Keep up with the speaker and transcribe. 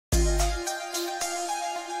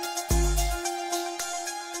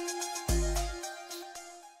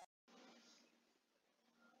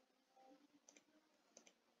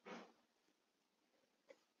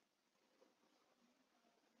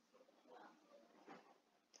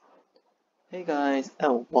Hey guys,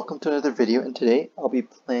 welcome to another video, and today I'll be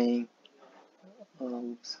playing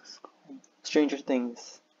what's this called? Stranger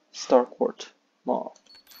Things Star Court Mall.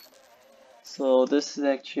 So this is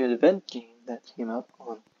actually an event game that came out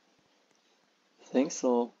on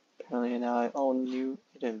so apparently now I all new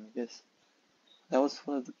item, I guess. That was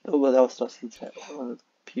one of the that was Dusty Chat, one of the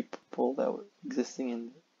people that were existing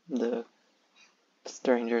in the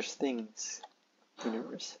Stranger Things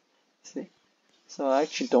universe. See? So I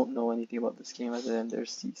actually don't know anything about this game other than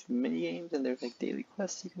there's these mini games and there's like daily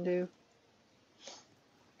quests you can do.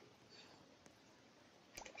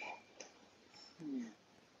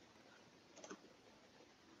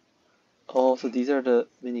 Oh, so these are the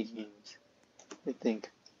mini games, I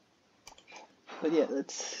think. But yeah,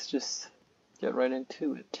 let's just get right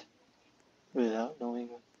into it without knowing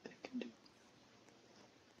what they can do.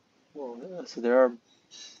 Whoa, so there are.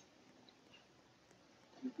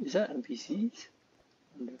 Is that NPCs?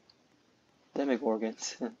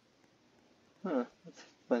 Demogorgons. Huh, that's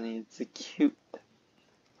funny. It's a cute.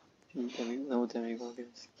 No Demogorgon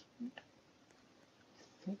is cute.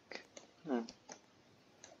 I think.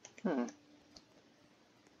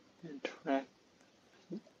 Interact.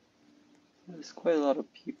 There's quite a lot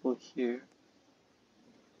of people here.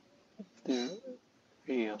 If they're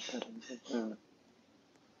real, that is.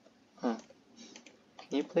 Huh.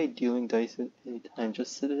 Can you play dealing dice at any time?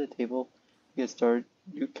 Just sit at a table, get started.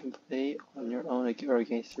 You can play on your own or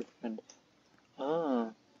against your friend. Ah,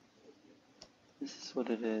 this is what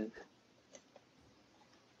it is.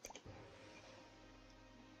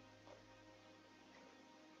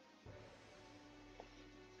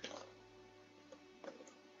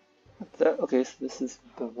 Okay, so this is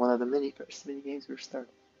one of the first mini games we're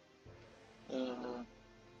starting.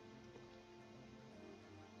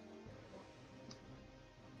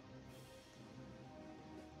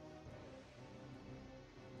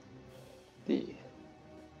 The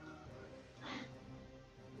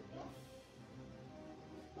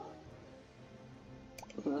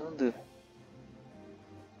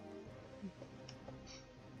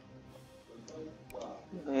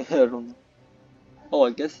I don't know. Oh,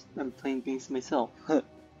 I guess I'm playing games myself.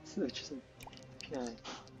 Which is API.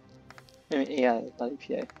 I mean AI, not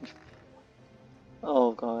API.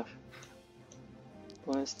 Oh gosh.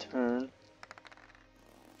 Bonus turn.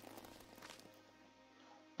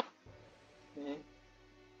 Okay.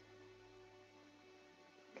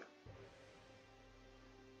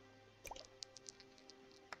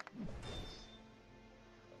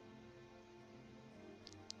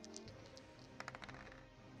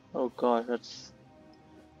 Oh gosh, that's.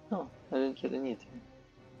 Oh, I didn't get anything.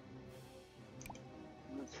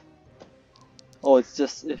 Oh, it's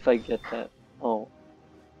just if I get that. Oh,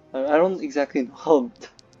 I don't exactly know how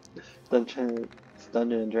Dungeon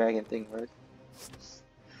and Dragon thing works.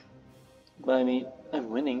 But I mean, I'm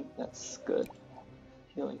winning. That's good.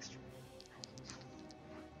 Healing strength.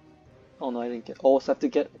 Oh no, I didn't get. Oh, so I have to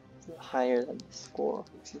get higher than the score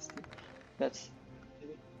existing. That's.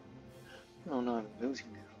 Oh no, I'm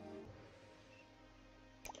losing now.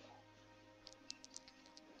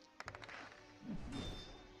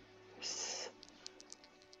 Yes.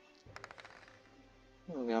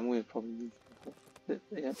 Okay, I'm gonna probably.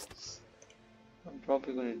 Yeah. I'm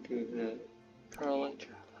probably gonna do the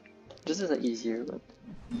Paralyzer. This is an easier one.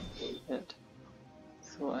 And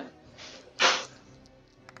so I.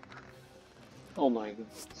 Oh my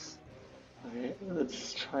goodness. Okay,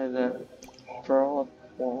 let's try that.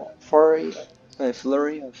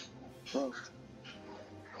 Flurry of growth.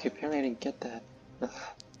 Okay, apparently I didn't get that. Ugh.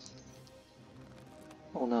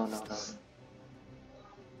 Oh no, no, no.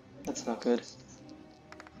 That's not good.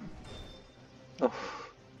 Oh.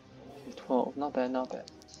 Okay, 12. Not bad, not bad.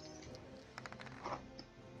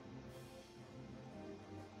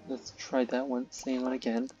 Let's try that one, same one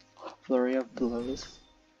again. Flurry of blows.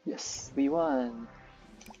 Yes, we won!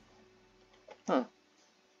 Huh.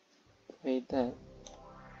 Played that.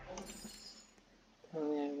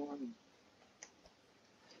 Apparently I won.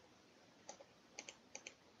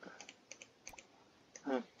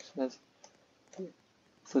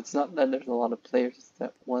 So it's not that there's a lot of players, it's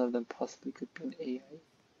that one of them possibly could be an AI.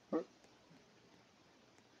 Or,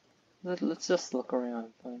 let's just look around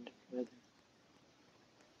and find whether.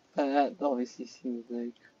 That obviously seems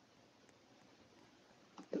like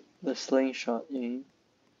the slingshot game.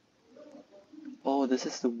 Oh, this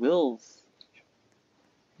is the Wills.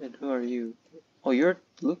 And who are you? Oh, you're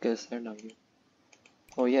Lucas. I know you.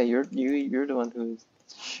 Oh yeah, you're the one who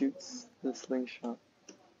shoots the slingshot.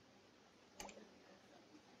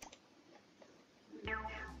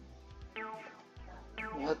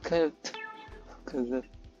 What kind of? Cause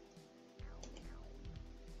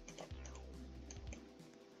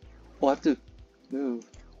Oh, I have to move.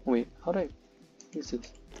 Wait, how do I use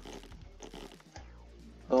this?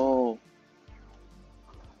 Oh.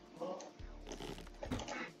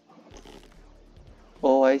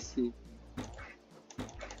 Oh, I see.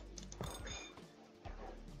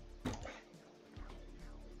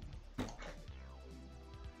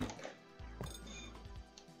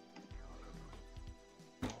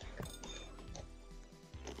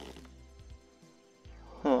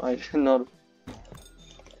 Oh, I did not.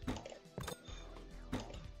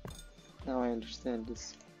 Now I understand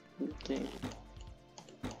this game.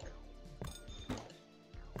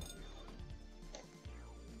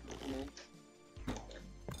 Okay.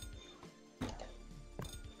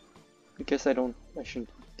 I guess I shouldn't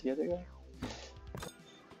hit the other guy.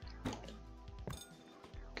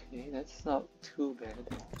 Okay, that's not too bad.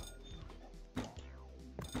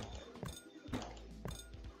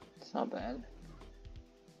 It's not bad.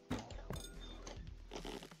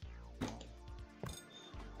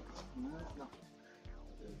 No.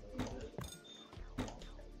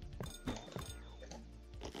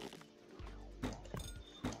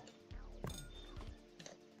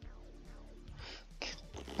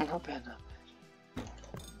 Not bad, not bad.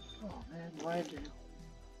 Oh man, why do?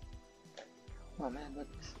 Oh man, what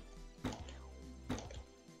is?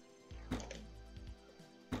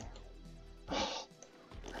 Oh,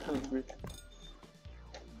 hungry.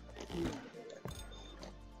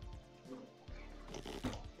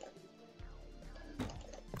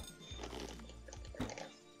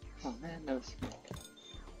 Oh man, that was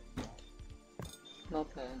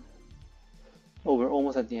not bad. Oh, we're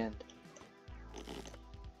almost at the end.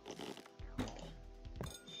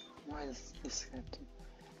 Why does this have to?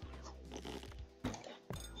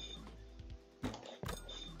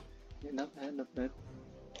 Yeah, not bad, not bad.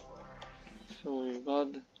 So we got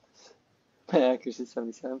my accuracy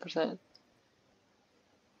 77%.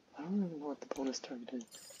 I don't even know what the bonus target is.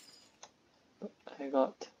 But I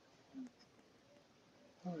got.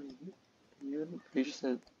 Oh, you just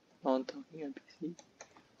said non-talking NPC.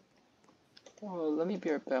 Oh, let me be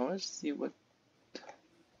right back. I want to see what.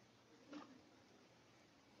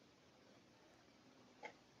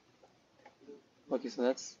 Okay, so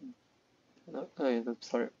that's. Oh yeah, that's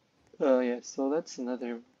sorry. Yeah, so that's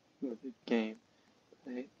another game.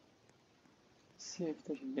 Right? See if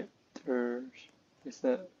there's. Is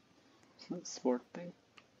that sport thing?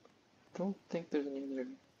 Don't think there's any other.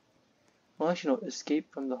 Well, actually, no.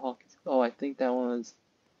 Escape from the Hawkins. Oh, I think that one was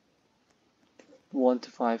 1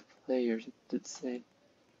 to 5 players. It did say.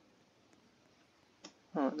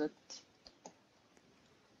 Oh, that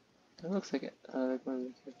looks like it. Like one of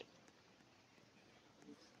the characters.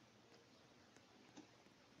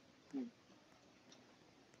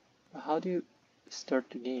 How do you start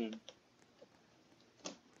the game?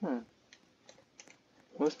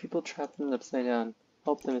 Most people trap them upside down.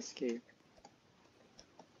 Help them escape.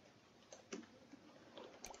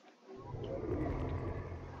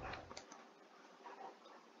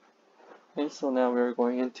 Okay, so now we're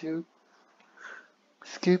going into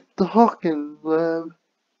Escape the Hawkins lab.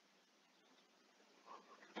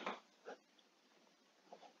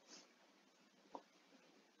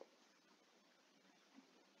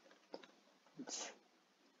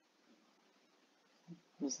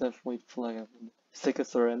 What's that white flag up? It's like a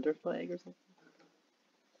surrender flag or something?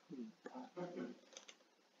 Let's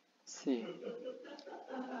see.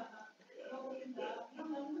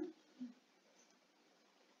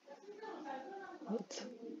 What?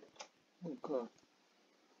 Oh god.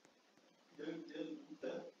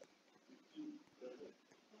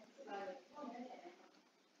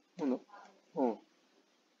 Oh no. Oh.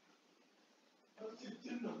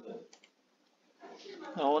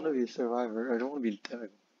 I want to be a survivor. I don't want to be dead.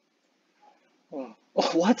 Oh.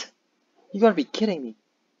 Oh, what? You gotta be kidding me.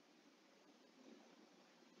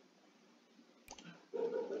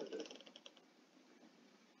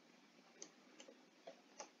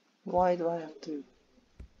 Why do I have to?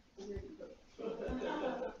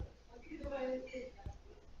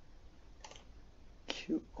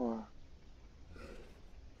 QR.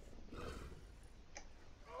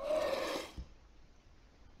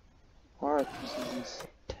 Alright, this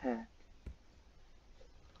tag.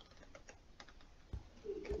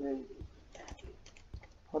 Okay.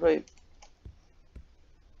 How do I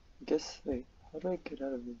guess, wait, how do I get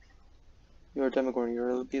out of this? You're a Demogorgon,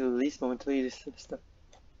 you'll be released momentarily you just step.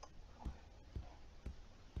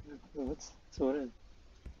 What's, so what is?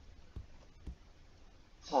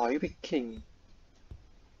 Oh, you be kidding me.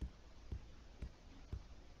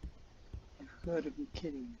 You've gotta be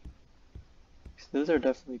kidding me. So those are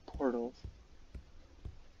definitely portals.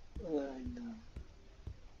 I know.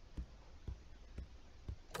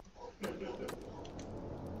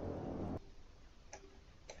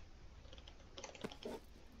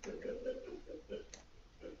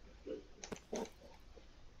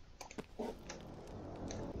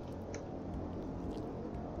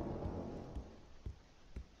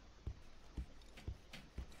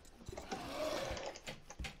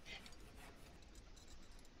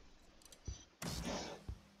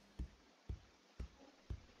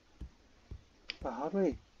 How do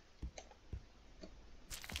I...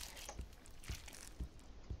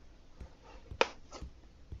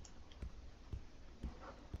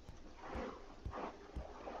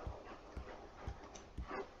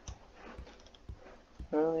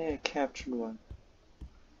 Earlier I captured one.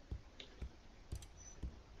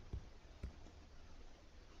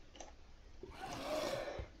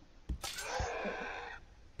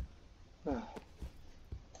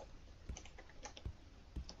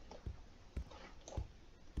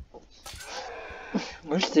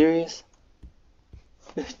 We're serious?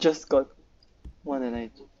 I just got one and I...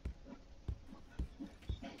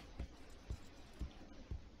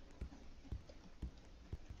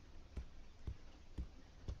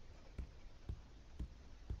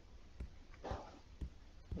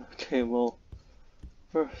 Okay, well,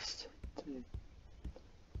 first...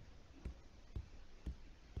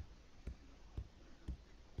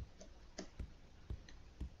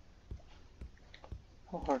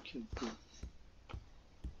 How hard can it be?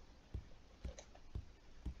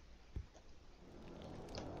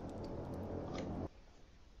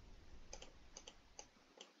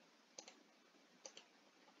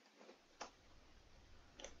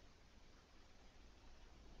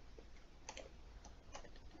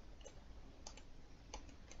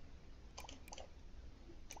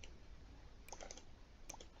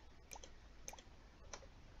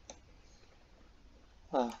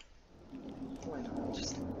 Why not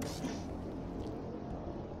just...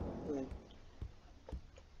 Like...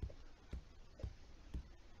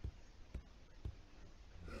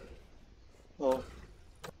 Oh.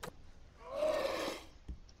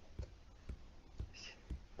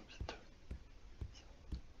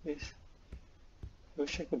 Please. I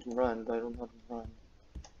wish I could run, but I don't know how to run.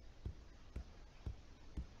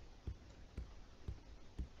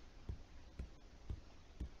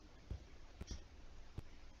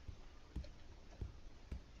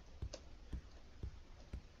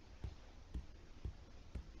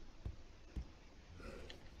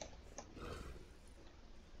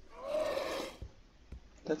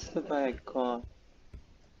 That's the guy I got.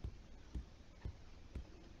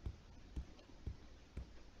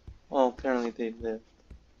 Oh, apparently they live.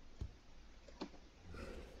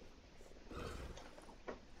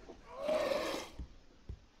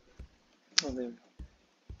 Oh, there we go.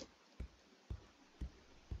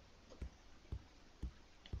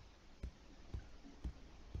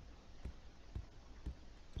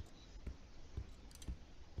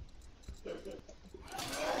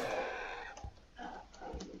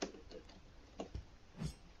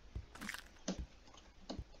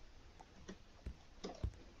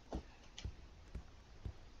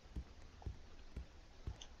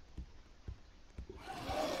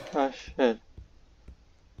 Ah, shit.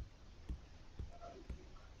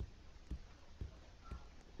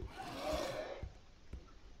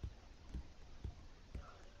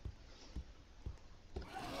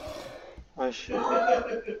 Ah, shit.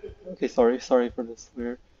 Okay, sorry for this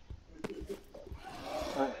weird.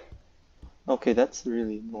 Ah. Okay, that's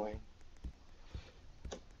really annoying.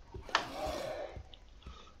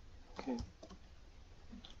 Okay.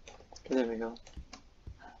 There we go.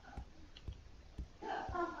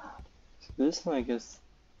 So this one, I guess...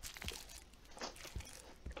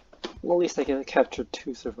 Well, at least I get captured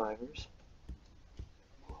 2 survivors.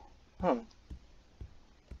 Huh.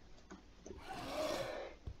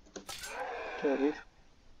 Okay, at least...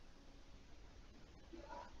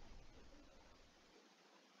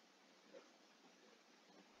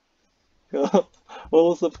 What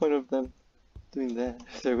was the point of them doing that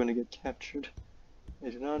if they're gonna get captured? I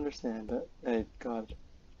do not understand, but I got...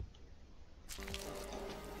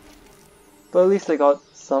 But at least I got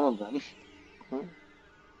some of them. Huh?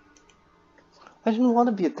 I didn't want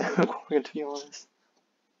to be a Demogorgon, to be honest.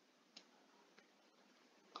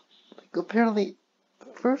 Like, apparently,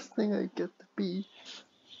 the first thing I get to be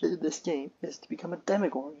in this game is to become a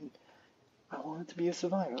Demogorgon. I wanted to be a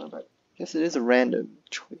survivor, but I guess it is a random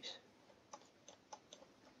choice.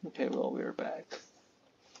 Okay, well, we're back.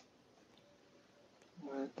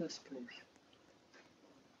 We're at this place.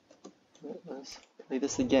 Let's play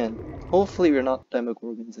this again. Hopefully we're not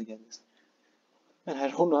Demogorgons again. And I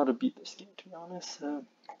don't know how to beat this game, to be honest.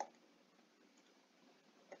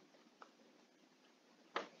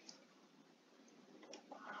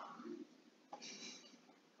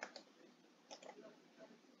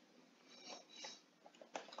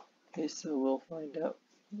 Okay, so we'll find out.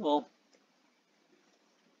 Well,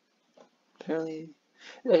 apparently...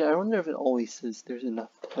 I wonder if it always says there's enough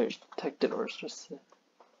players protected or it's just...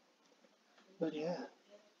 But yeah.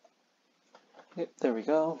 Yep, there we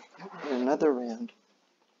go. Another round.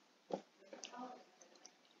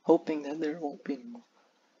 hoping that there won't be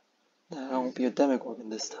a Demogorgon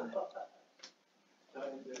this time.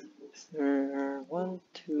 There are 1,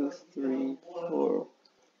 2, 3, 4.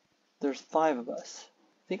 There's 5 of us.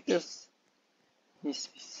 I think needs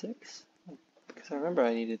to be 6. Because I remember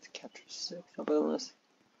I needed to capture 6. But unless,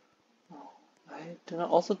 I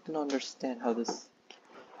also do not understand how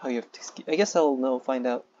you have to escape. I guess I'll find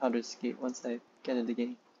out how to escape once I get in the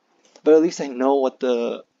game. But at least I know what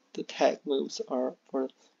the tag moves are for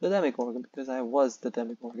the Demogorgon, because I was the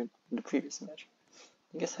Demogorgon in the previous match.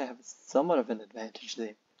 I guess I have somewhat of an advantage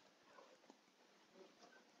there.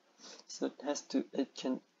 So it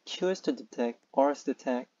can choose to detect, R's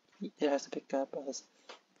detect, it has to pick up us,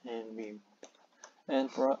 and we.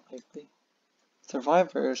 And for likely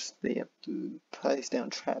survivors, they have to place down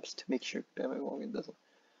traps to make sure Demogorgon doesn't.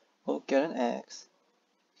 Well, get an axe,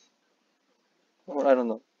 or I don't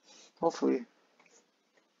know. Hopefully,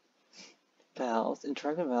 valves,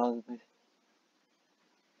 interactive valves.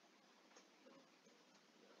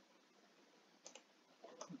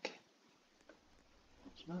 Okay.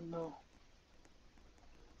 I don't know.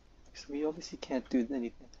 So we obviously can't do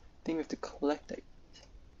anything. I think we have to collect it.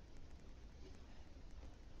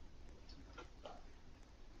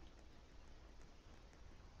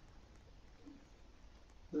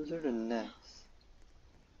 Those are the nests.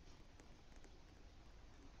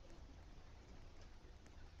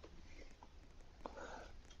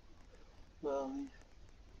 Well,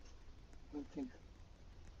 one thing.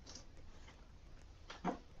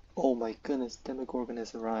 Oh my goodness, Demogorgon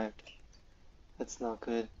has arrived. That's not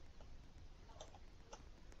good.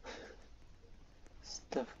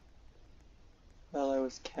 Stuff. Well, I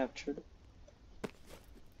was captured.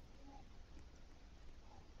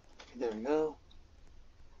 Okay, there we go.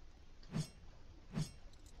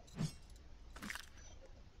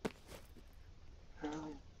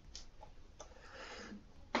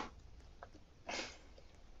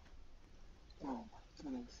 Oh my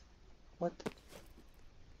goodness. What?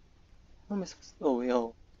 How am I supposed to? Oh,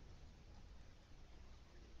 yo.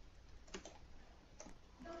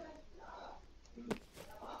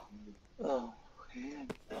 Oh, okay.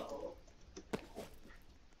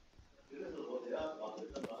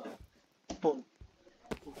 Oh.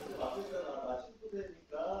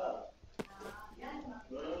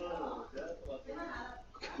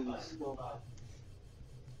 Okay, so.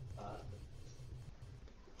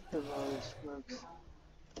 Here's how this works.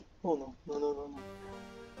 Oh no, no.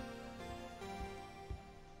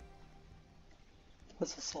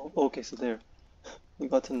 What's the salt? Okay, so there. We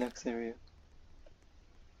got to the next area.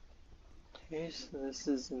 Okay, so this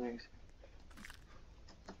is the next.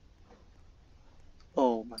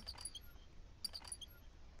 Oh my.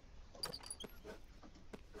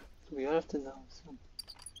 So we have to know some.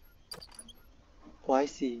 Oh, I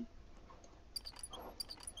see.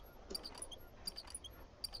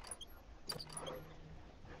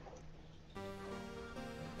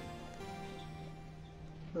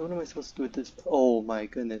 What am I supposed to do with this? Oh my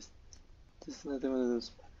goodness. This is another one of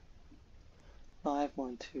those.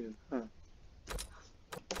 512. Huh.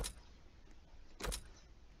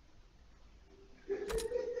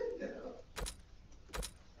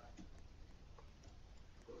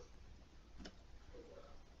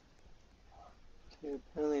 Okay,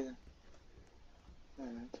 apparently that.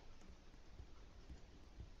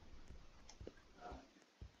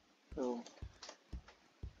 Oh.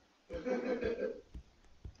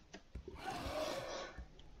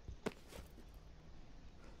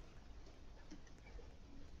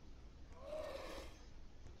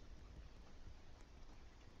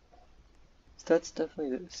 So that's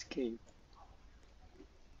definitely the escape.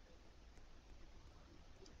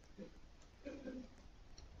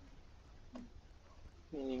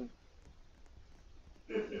 Meaning.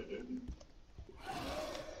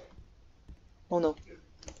 Oh no.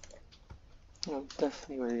 I'm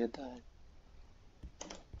definitely ready to die.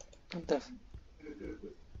 I'm definitely.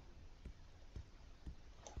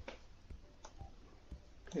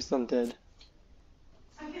 At least I'm dead.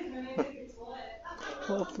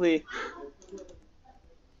 Hopefully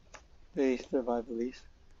they survive at least.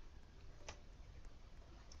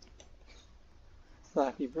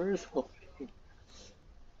 Slappy birds, hopefully.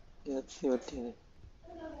 Yeah, let's see what did it.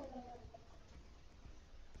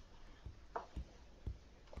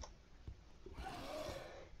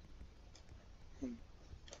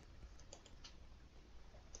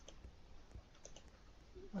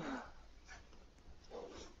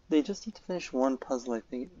 They just need to finish one puzzle, I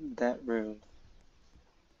think, in that room.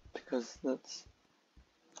 Because that's.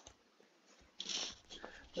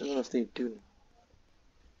 I don't know if they do.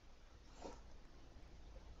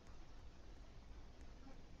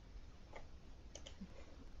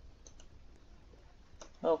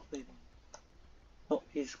 Hopefully. Oh,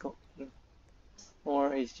 he's going.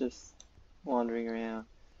 Or he's just wandering around.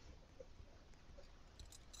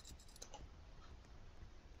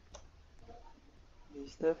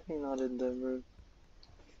 He's definitely not in the room.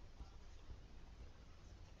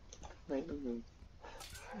 Right room.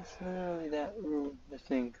 It's literally that room, I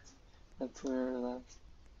think. That's where last.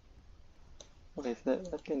 Okay, so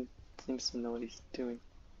that guy seems to know what he's doing.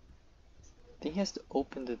 I think he has to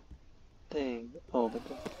open the thing. Oh, but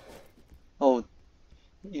oh,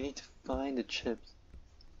 you need to find the chips.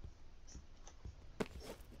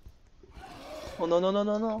 Oh no no no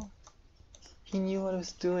no no! He knew what he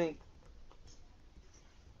was doing.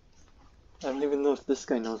 I don't even know if this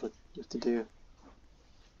guy knows what to do.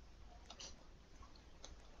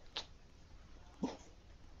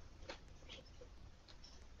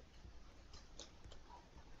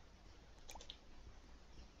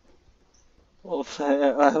 Oh,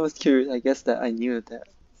 I was curious. I guess that I knew that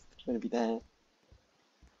was going to be that.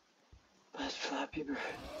 But Flappy Bird.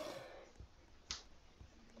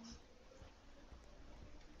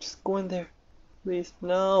 Just go in there. Please.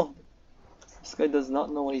 No! This guy does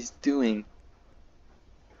not know what he's doing.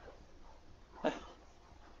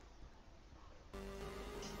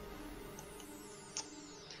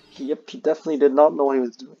 Yep, he definitely did not know what he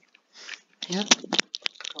was doing. Yep.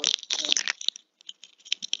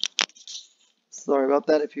 Sorry about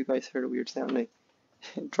that if you guys heard a weird sound. I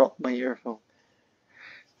dropped my earphone.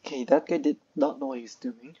 Okay, that guy did not know what he was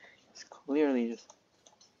doing. He's clearly just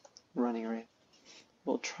running around.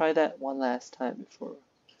 We'll try that one last time before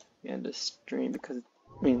we end the stream because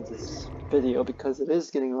this video because it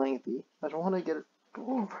is getting lengthy. I don't want to get it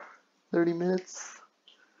over 30 minutes.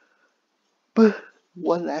 But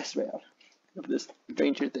one last round of this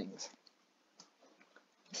Stranger Things.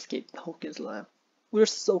 Escape Hawkins lab. We're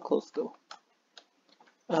so close though.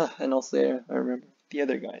 And also I remember the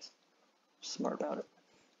other guys. Smart about it.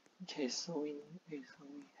 Okay, so we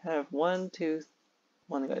have one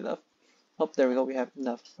guy left. Oh, there we go. We have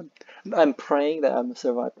enough. I'm praying that I'm a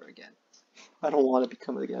survivor again. I don't want to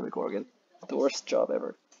become a Gamma Gorgon. The worst job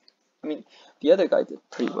ever. I mean, the other guy did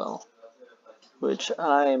pretty well, which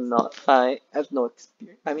I'm not. I have no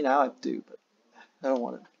experience. I mean, now I do, but I don't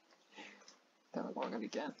want to Gamma Gorgon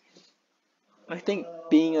again. I think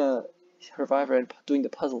being a survivor and doing the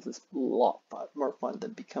puzzles is a lot more fun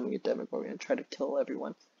than becoming a Demogorgon and trying to kill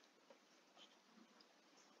everyone.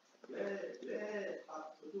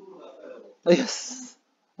 Oh, yes,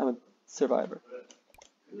 I'm a survivor.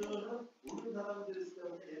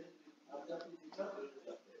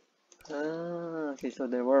 Ah, okay, so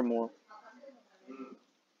there were more.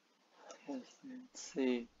 Yes, let's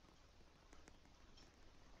see.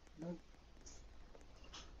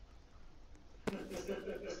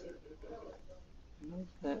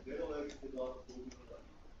 That.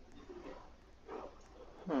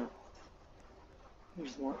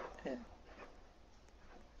 There's more. Yeah.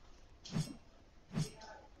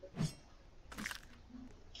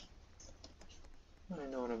 I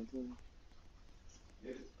know what I'm doing.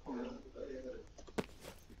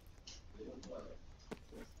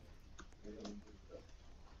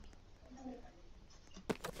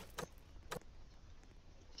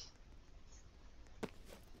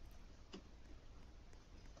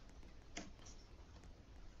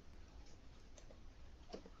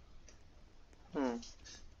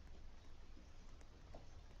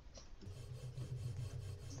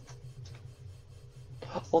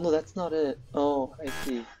 Oh no, that's not it. Oh, I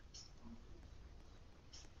see.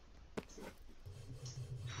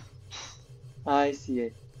 I see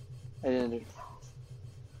it. I didn't understand.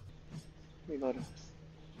 We got it.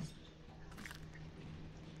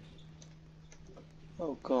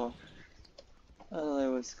 Oh god. I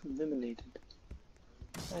was eliminated.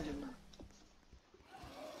 I didn't know.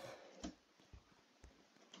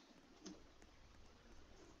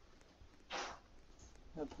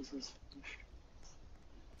 That puzzle's finished.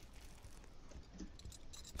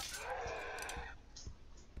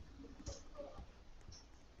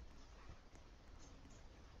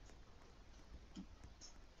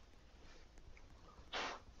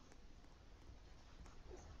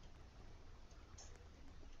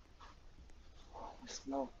 It's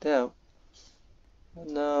knocked out. Oh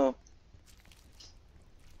no.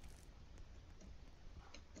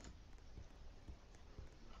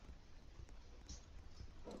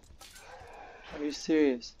 Are you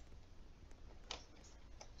serious?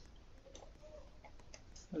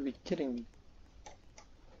 Are you kidding me?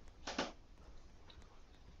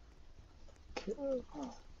 Okay.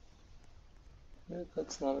 Oh.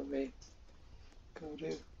 That's not a way. Go to.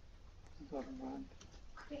 You gotta run.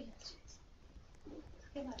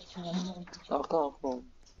 I'll go home.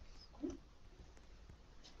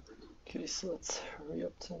 Okay, so let's hurry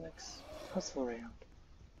up to the next puzzle round.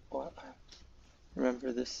 Oh, I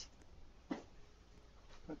remember this.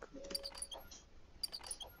 Okay.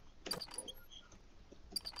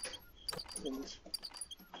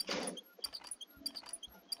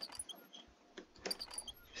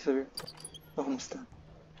 So we're almost done.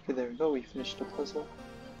 Okay, there we go. We finished the puzzle.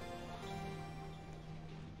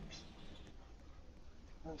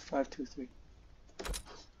 5, 2, 3.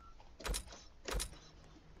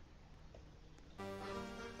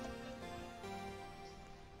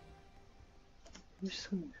 Who's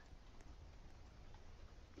going?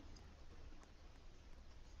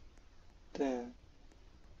 Damn.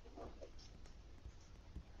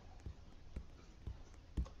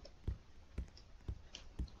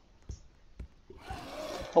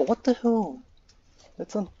 Oh, what the hell?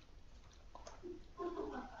 That's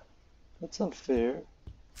that's unfair.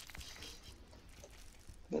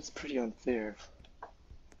 That's pretty unfair.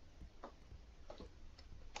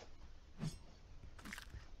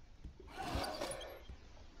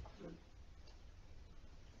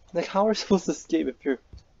 Like, how are we supposed to escape if you're...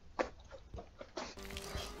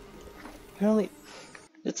 Apparently,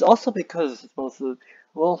 it's also because most of...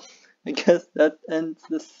 Well, I guess that ends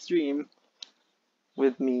the stream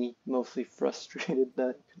with me mostly frustrated that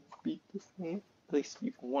I couldn't beat this game. At least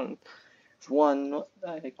even one. One,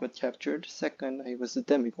 I got captured. Second, I was a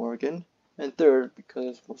demigorgon. And third,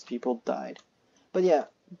 because most people died. But yeah,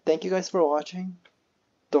 thank you guys for watching.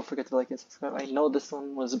 Don't forget to like and subscribe. I know this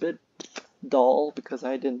one was a bit dull because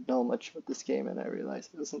I didn't know much about this game and I realized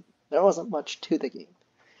there wasn't much to the game.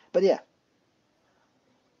 But yeah,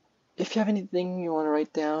 if you have anything you want to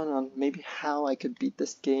write down on maybe how I could beat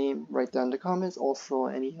this game, write down in the comments. Also,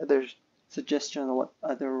 any other suggestion on what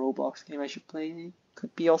other Roblox game I should play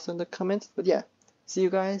could be also in the comments. But yeah, see you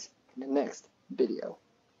guys in the next video.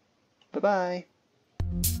 Bye bye!